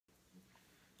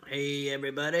Hey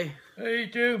everybody. Hey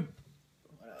Jim.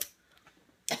 What up?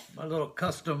 My little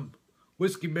custom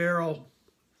whiskey barrel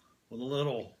with a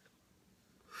little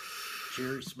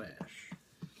cherry smash.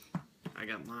 I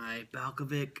got my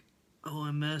Balkovic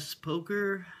OMS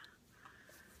poker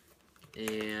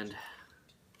and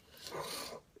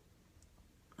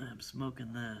I'm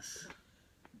smoking this.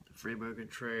 The Freeburger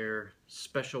Trayer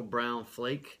Special Brown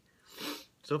Flake.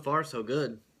 So far so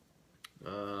good.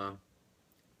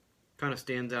 Kind of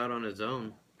stands out on its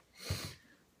own.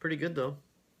 Pretty good though.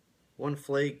 One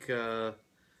flake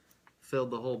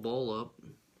filled the whole bowl up.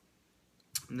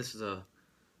 And this is a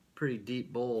pretty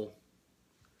deep bowl.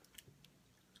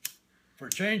 For a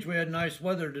change, we had nice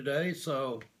weather today,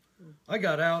 so I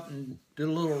got out and did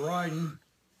a little riding.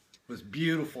 It was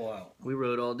beautiful out. We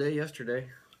rode all day yesterday.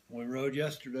 We rode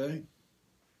yesterday.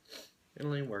 It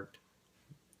only worked.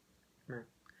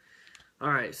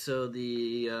 Alright, so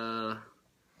the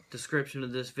description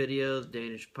of this video, the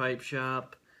Danish Pipe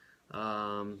Shop.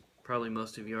 Probably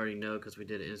most of you already know because we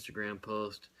did an Instagram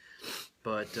post.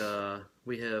 But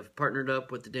we have partnered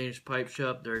up with the Danish Pipe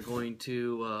Shop. They're going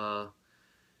to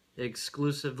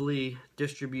exclusively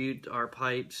distribute our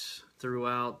pipes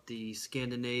throughout the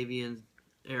Scandinavian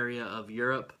area of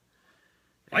Europe.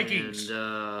 Vikings.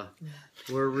 And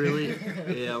we're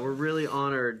really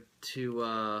honored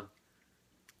to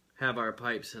have our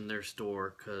pipes in their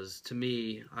store, because to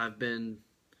me, I've been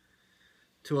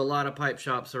to a lot of pipe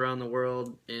shops around the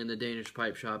world, and the Danish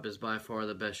Pipe Shop is by far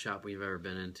the best shop we've ever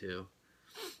been into.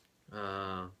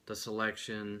 The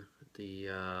selection,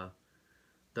 the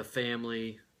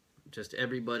family, just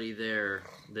everybody there,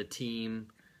 the team,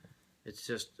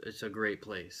 it's a great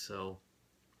place. So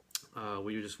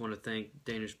we just want to thank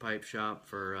Danish Pipe Shop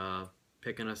for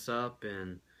picking us up,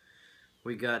 and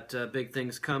we got big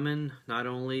things coming. Not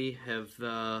only have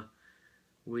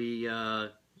we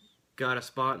got a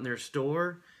spot in their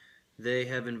store, they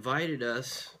have invited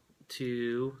us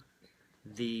to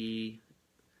the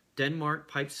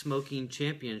Denmark Pipe Smoking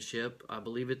Championship. I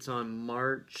believe it's on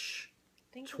March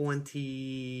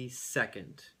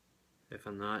 22nd, if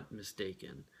I'm not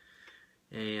mistaken.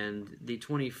 And the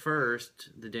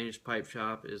 21st, the Danish Pipe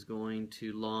Shop is going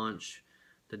to launch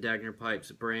the Dagner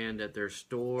Pipes brand at their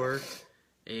store,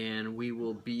 and we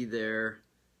will be there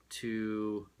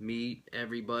to meet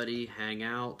everybody, hang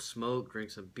out, smoke,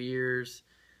 drink some beers,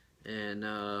 and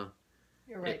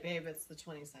you're right, babe. It's the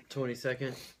 22nd.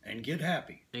 22nd. And get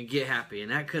happy. And get happy.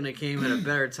 And that couldn't have came at a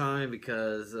better time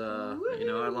because you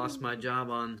know, I lost my job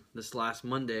on this last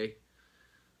Monday.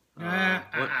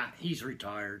 He's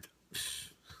retired.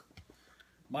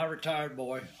 My retired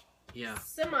boy. Yeah.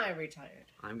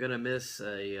 Semi-retired. I'm gonna miss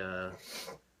a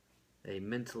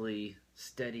mentally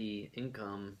steady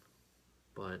income,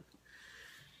 but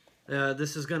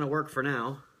this is gonna work for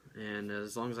now, and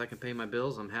as long as I can pay my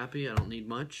bills, I'm happy. I don't need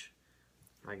much.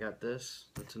 I got this.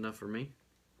 That's enough for me.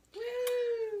 Woo!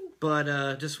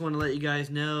 But just want to let you guys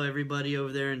know, everybody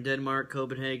over there in Denmark,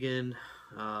 Copenhagen,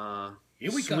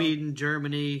 Sweden,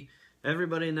 Germany,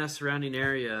 everybody in that surrounding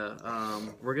area,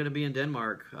 we're gonna be in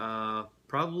Denmark.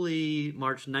 Probably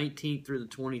March 19th through the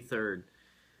 23rd.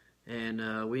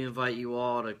 And we invite you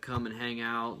all to come and hang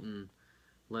out, and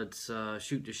let's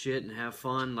shoot the shit and have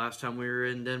fun. Last time we were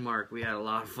in Denmark, we had a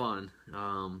lot of fun.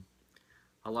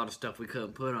 A lot of stuff we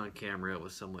couldn't put on camera. It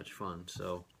was so much fun.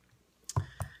 So,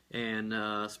 and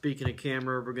speaking of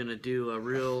camera, we're gonna do a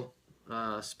real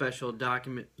special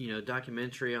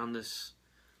documentary on this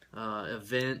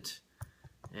event.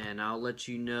 And I'll let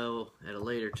you know at a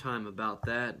later time about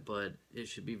that, but it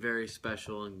should be very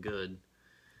special and good.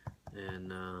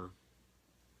 And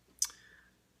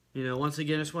you know, once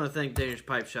again, I just want to thank Danish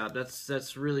Pipe Shop.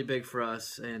 That's really big for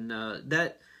us, and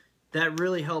that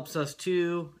really helps us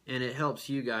too, and it helps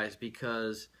you guys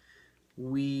because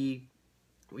we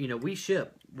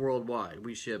ship worldwide.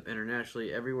 We ship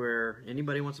internationally, everywhere.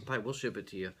 Anybody wants a pipe, we'll ship it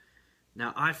to you.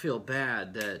 Now, I feel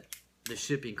bad that the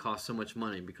shipping costs so much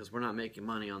money because we're not making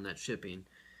money on that shipping,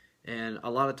 and a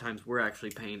lot of times we're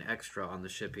actually paying extra on the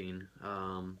shipping.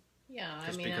 Yeah,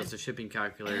 just because the shipping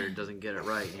calculator doesn't get it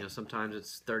right. You know, sometimes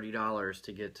it's $30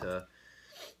 to get to,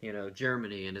 you know,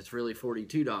 Germany, and it's really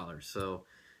 $42. So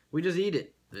we just eat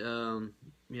it. You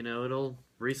know, it'll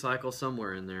recycle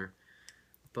somewhere in there.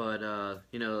 But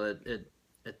you know,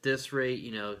 at this rate,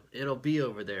 you know, it'll be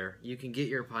over there. You can get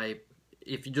your pipe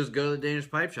if you just go to the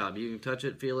Danish Pipe Shop. You can touch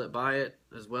it, feel it, buy it,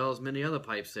 as well as many other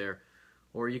pipes there.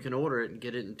 Or you can order it and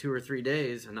get it in 2 or 3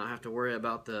 days and not have to worry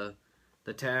about the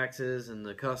taxes and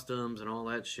the customs and all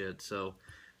that shit. So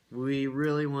we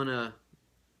really want to,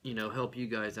 you know, help you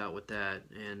guys out with that.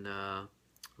 And on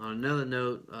another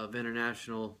note of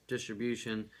international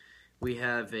distribution, we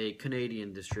have a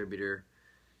Canadian distributor,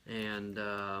 and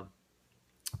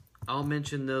I'll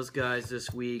mention those guys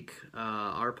this week.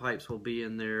 Our pipes will be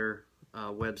in their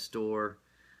web store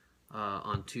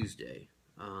on Tuesday.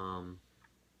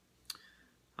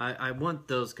 I want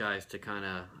those guys to kind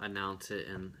of announce it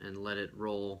and let it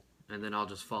roll, and then I'll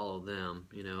just follow them,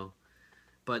 you know.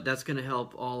 But that's going to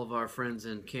help all of our friends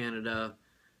in Canada,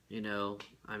 you know.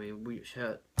 I mean, we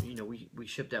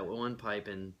shipped out one pipe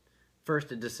in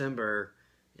 1st of December,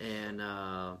 and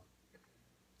I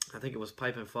think it was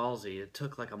Pipe and Falsey. It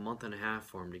took like a month and a half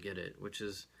for them to get it, which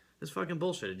is fucking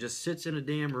bullshit. It just sits in a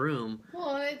damn room,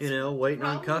 you know, waiting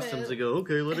on customs to go,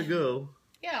 okay, let it go.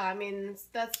 Yeah, I mean,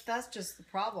 that's just the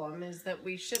problem, is that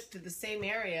we ship to the same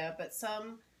area, but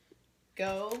some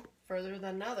go further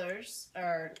than others,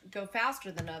 or go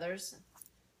faster than others.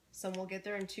 Some will get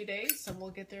there in 2 days, some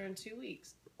will get there in 2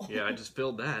 weeks. Yeah, I just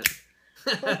filled that.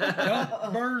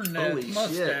 Don't burn that Holy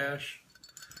mustache.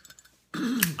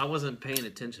 I wasn't paying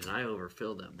attention. I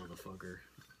overfilled that motherfucker.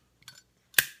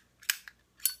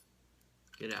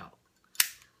 Get out.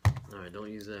 Alright,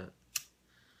 don't use that.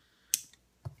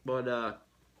 But,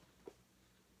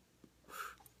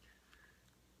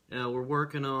 we're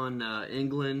working on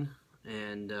England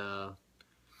and,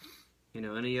 you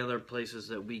know, any other places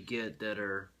that we get that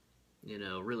are, you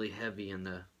know, really heavy in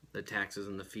the taxes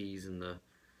and the fees and the,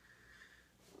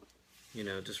 you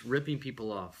know, just ripping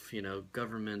people off. You know,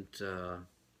 government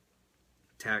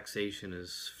taxation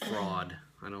is fraud.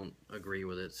 I don't agree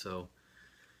with it. So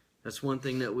that's one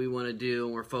thing that we want to do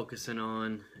and we're focusing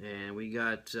on. And we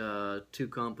got 2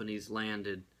 companies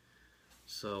landed.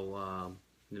 So,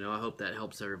 you know, I hope that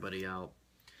helps everybody out.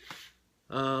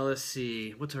 Let's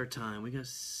see. What's our time? We got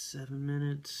 7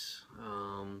 minutes.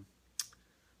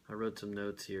 I wrote some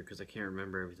notes here because I can't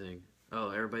remember everything. Oh,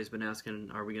 everybody's been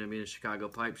asking, are we going to be in a Chicago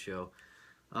Pipe Show?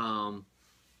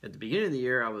 At the beginning of the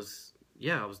year, I was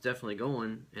definitely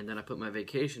going. And then I put my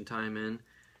vacation time in.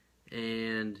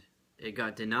 And it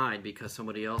got denied because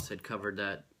somebody else had covered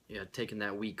that, taken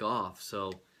that week off.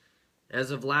 So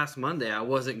as of last Monday, I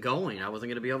wasn't going. I wasn't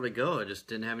going to be able to go. I just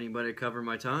didn't have anybody to cover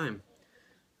my time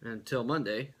until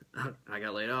Monday. I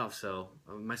got laid off, so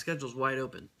my schedule's wide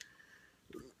open.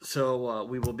 So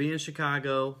we will be in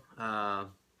Chicago.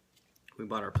 We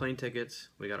bought our plane tickets.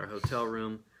 We got our hotel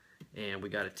room, and we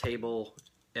got a table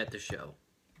at the show.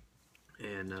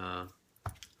 And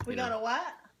we got a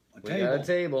what? We got a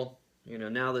table. You know,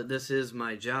 now that this is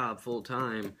my job full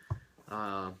time,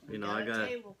 you know, I got a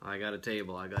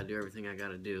table. I got to do everything I got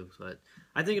to do. But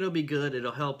I think it'll be good.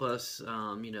 It'll help us.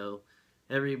 You know,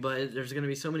 everybody. There's going to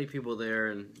be so many people there,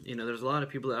 and you know, there's a lot of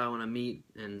people that I want to meet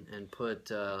and put,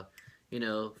 you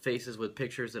know, faces with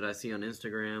pictures that I see on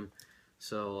Instagram.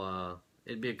 So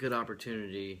it'd be a good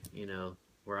opportunity, you know,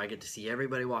 where I get to see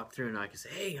everybody walk through, and I can say,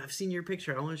 "Hey, I've seen your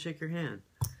picture. I want to shake your hand,"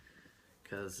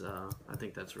 because I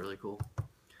think that's really cool.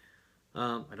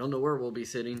 I don't know where we'll be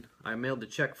sitting. I mailed the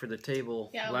check for the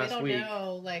table last week. We don't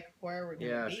know, like, where we're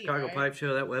going to be, Chicago right? Pipe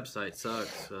Show, that website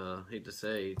sucks. Hate to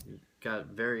say. Got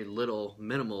very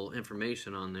minimal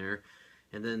information on there.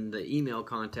 And then the email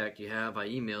contact you have, I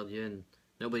emailed you, and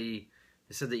nobody,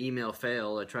 it said the email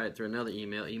failed. I tried it through another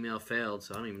email failed,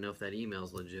 so I don't even know if that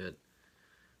email's legit.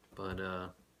 But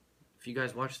if you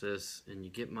guys watch this and you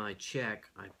get my check,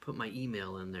 I put my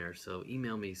email in there, so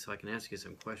email me so I can ask you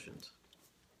some questions.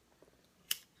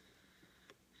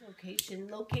 Location.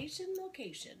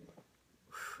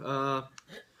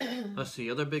 Let's see.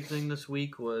 Other big thing this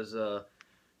week was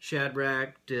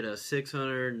Shadrack did a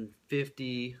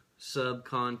 650 sub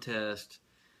contest.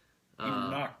 You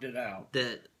knocked it out.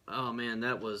 Oh man,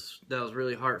 that was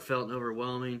really heartfelt and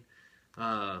overwhelming.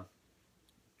 I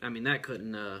mean, that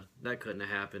couldn't have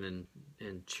happened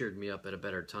and cheered me up at a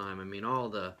better time. I mean, all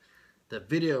the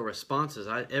video responses.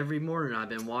 Every morning I've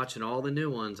been watching all the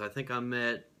new ones. I think I'm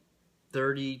at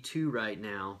 32 right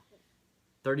now,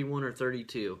 31 or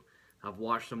 32. I've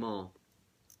watched them all,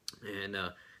 and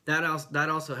that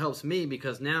also helps me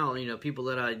because now, you know, people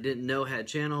that I didn't know had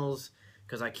channels,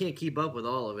 because I can't keep up with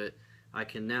all of it. I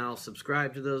can now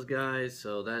subscribe to those guys,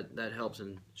 so that helps.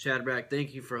 And Shadrack,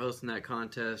 thank you for hosting that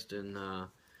contest and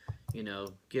you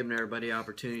know, giving everybody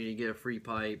opportunity to get a free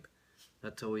pipe.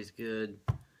 That's always good.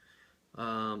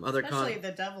 Especially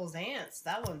the Devil's Ants.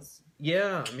 That one's...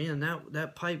 Yeah, man,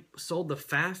 that pipe sold the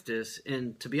fastest.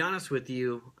 And to be honest with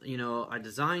you, you know, I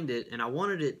designed it and I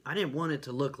didn't want it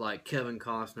to look like Kevin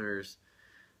Costner's,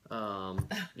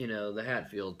 you know, the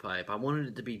Hatfield pipe. I wanted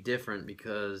it to be different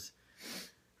because,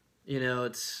 you know,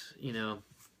 it's, you know,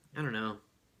 I don't know.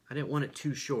 I didn't want it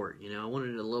too short, you know. I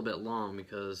wanted it a little bit long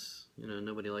because, you know,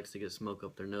 nobody likes to get smoke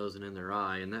up their nose and in their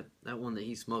eye. And that one that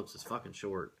he smokes is fucking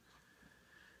short.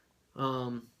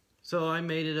 So I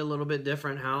made it a little bit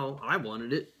different how I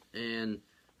wanted it, and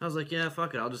I was like, yeah,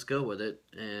 fuck it, I'll just go with it.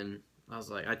 And I was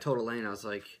like, I told Elaine, I was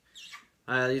like,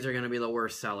 these are going to be the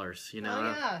worst sellers, you know.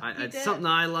 Oh, yeah, it's something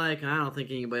I like, and I don't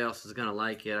think anybody else is going to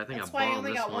like it. I think that's I bombed why I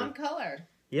only this got one. one color.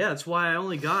 Yeah, that's why I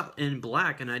only got in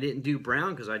black, and I didn't do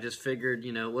brown, because I just figured,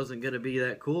 you know, it wasn't going to be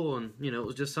that cool, and, you know, it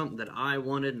was just something that I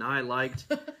wanted and I liked.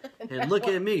 And look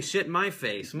at me, shit in my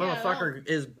face. Motherfucker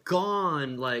is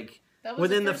gone, like,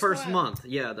 within the first month.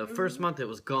 Yeah, the first month it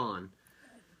was gone.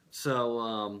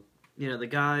 So, you know, the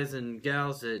guys and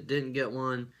gals that didn't get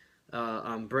one,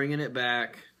 I'm bringing it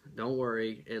back. Don't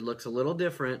worry. It looks a little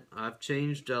different. I've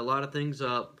changed a lot of things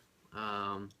up.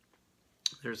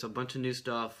 There's a bunch of new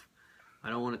stuff. I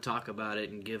don't want to talk about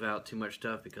it and give out too much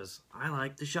stuff because I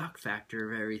like the shock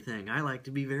factor of everything. I like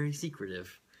to be very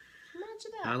secretive.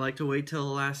 Imagine that. I like to wait till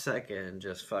the last second and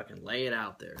just fucking lay it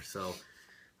out there. So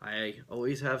I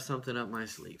always have something up my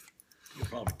sleeve. I'll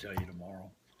probably tell you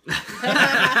tomorrow.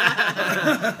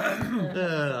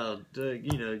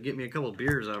 You know, get me a couple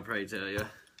beers, I'll probably tell you.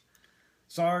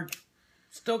 Sarge,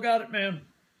 still got it, man.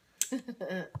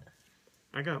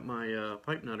 I got my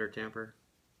pipe nutter tamper.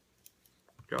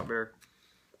 Drop bear.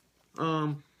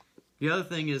 The other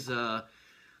thing is,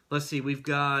 let's see, we've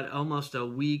got almost a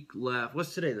week left.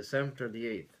 What's today, the 7th or the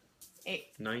 8th?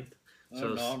 8th. 9th? I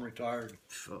don't know, I'm retired.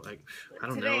 Like, I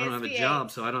don't Today know. I don't is have a the job,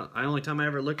 8th. so I don't. The only time I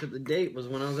ever looked at the date was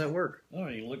when I was at work. I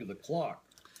don't even look at the clock.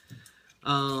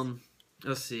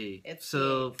 Let's see. It's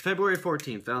So February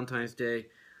 14th, Valentine's Day,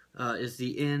 is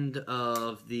the end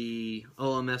of the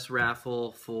OMS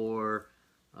raffle for,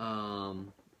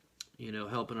 you know,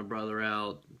 helping a brother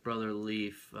out, Brother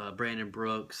Leaf, Brandon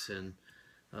Brooks, and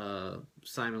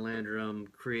Simon Landrum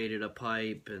created a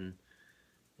pipe,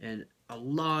 and a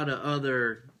lot of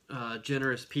other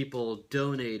generous people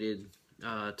donated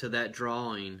to that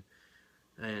drawing.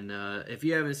 And if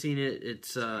you haven't seen it,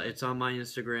 it's on my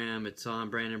Instagram. It's on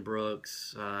Brandon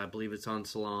Brooks. I believe it's on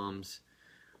Salam's.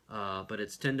 But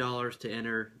it's $10 to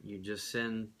enter. You just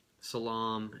send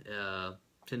Salam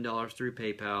 $10 through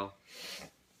PayPal.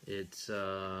 It's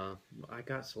I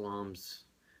got Salam's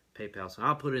PayPal, so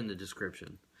I'll put it in the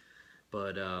description.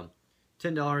 But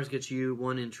 $10 gets you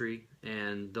one entry,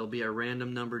 and there'll be a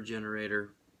random number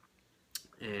generator.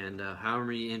 And however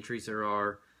many entries there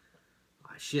are,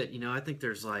 shit, you know, I think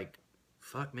there's like,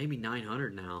 maybe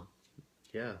 900 now.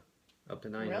 Yeah, up to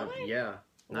 900. Really? Yeah,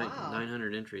 Wow.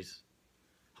 900 entries.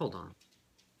 Hold on.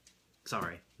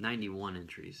 Sorry, 91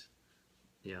 entries.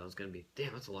 Yeah, it was gonna be.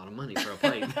 Damn, that's a lot of money for a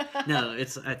pipe. No,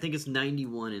 I think it's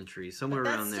 91 entries, somewhere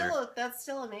around there. That's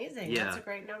still amazing. Yeah, That's a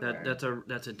great number.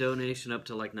 That's a donation up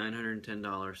to like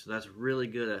 $910. So that's really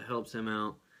good. It helps him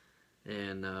out.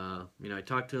 And you know, I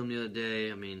talked to him the other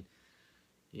day. I mean,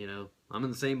 you know, I'm in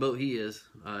the same boat he is.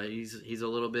 He's a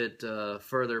little bit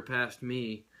further past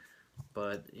me,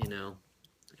 but you know,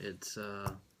 it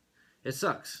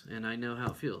sucks, and I know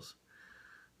how it feels.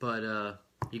 But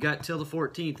you got till the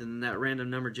 14th, and then that random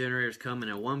number generator is coming,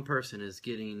 and one person is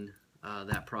getting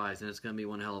that prize, and it's going to be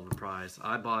one hell of a prize.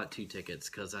 I bought 2 tickets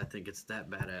because I think it's that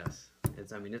badass.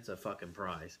 It's a fucking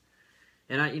prize.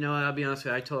 And I'll be honest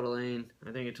with you, I told Elaine,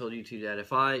 I think I told you too, Dad,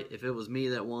 if it was me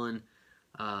that won,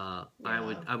 I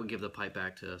would give the pipe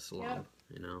back to Salam. Yep.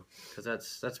 You know, because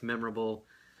that's memorable,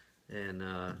 and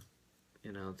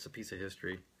you know, it's a piece of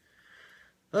history.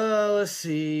 Let's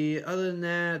see. Other than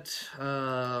that,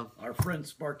 our friend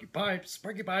Sparky Pipes,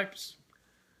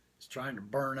 is trying to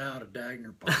burn out a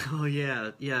Dagner pipe. Oh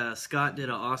yeah. Scott did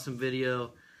an awesome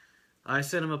video. I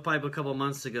sent him a pipe a couple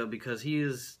months ago because he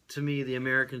is, to me, the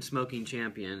American smoking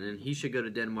champion, and he should go to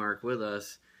Denmark with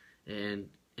us and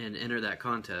enter that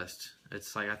contest.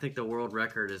 It's like, I think the world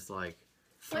record is like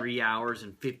 3 hours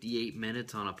and 58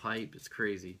 minutes on a pipe. It's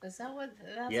crazy. Is that what?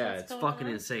 That's yeah, what's it's going fucking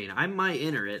on? insane. I might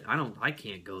enter it. I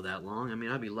can't go that long. I mean,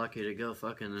 I'd be lucky to go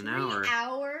fucking an 3 hour. 3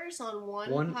 hours on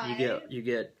one pipe? You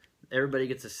get everybody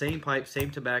gets the same pipe, same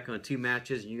tobacco, and 2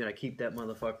 matches, and you gotta keep that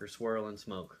motherfucker swirl and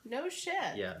smoke. No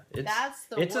shit. Yeah,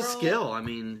 it's a skill. I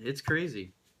mean, it's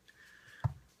crazy.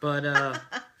 But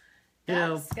you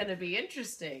know, that's gonna be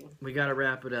interesting. we gotta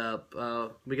wrap it up.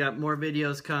 We got more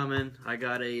videos coming. I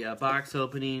got a box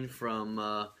opening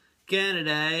from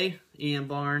Canada. Ian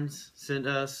Barnes sent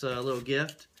us a little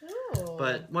gift. Ooh.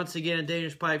 But once again,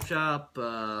 Danish Pipe Shop.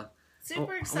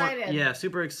 Super excited. Yeah,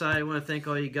 super excited. I want to thank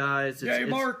all you guys. Yay,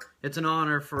 Mark! It's an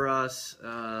honor for us,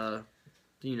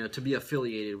 you know, to be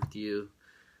affiliated with you.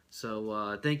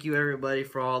 So thank you, everybody,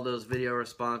 for all those video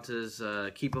responses.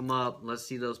 Keep them up. Let's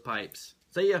see those pipes.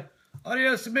 See ya.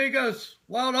 Adios, amigos.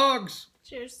 Wild hogs.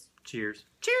 Cheers. Cheers.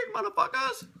 Cheers,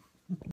 motherfuckers.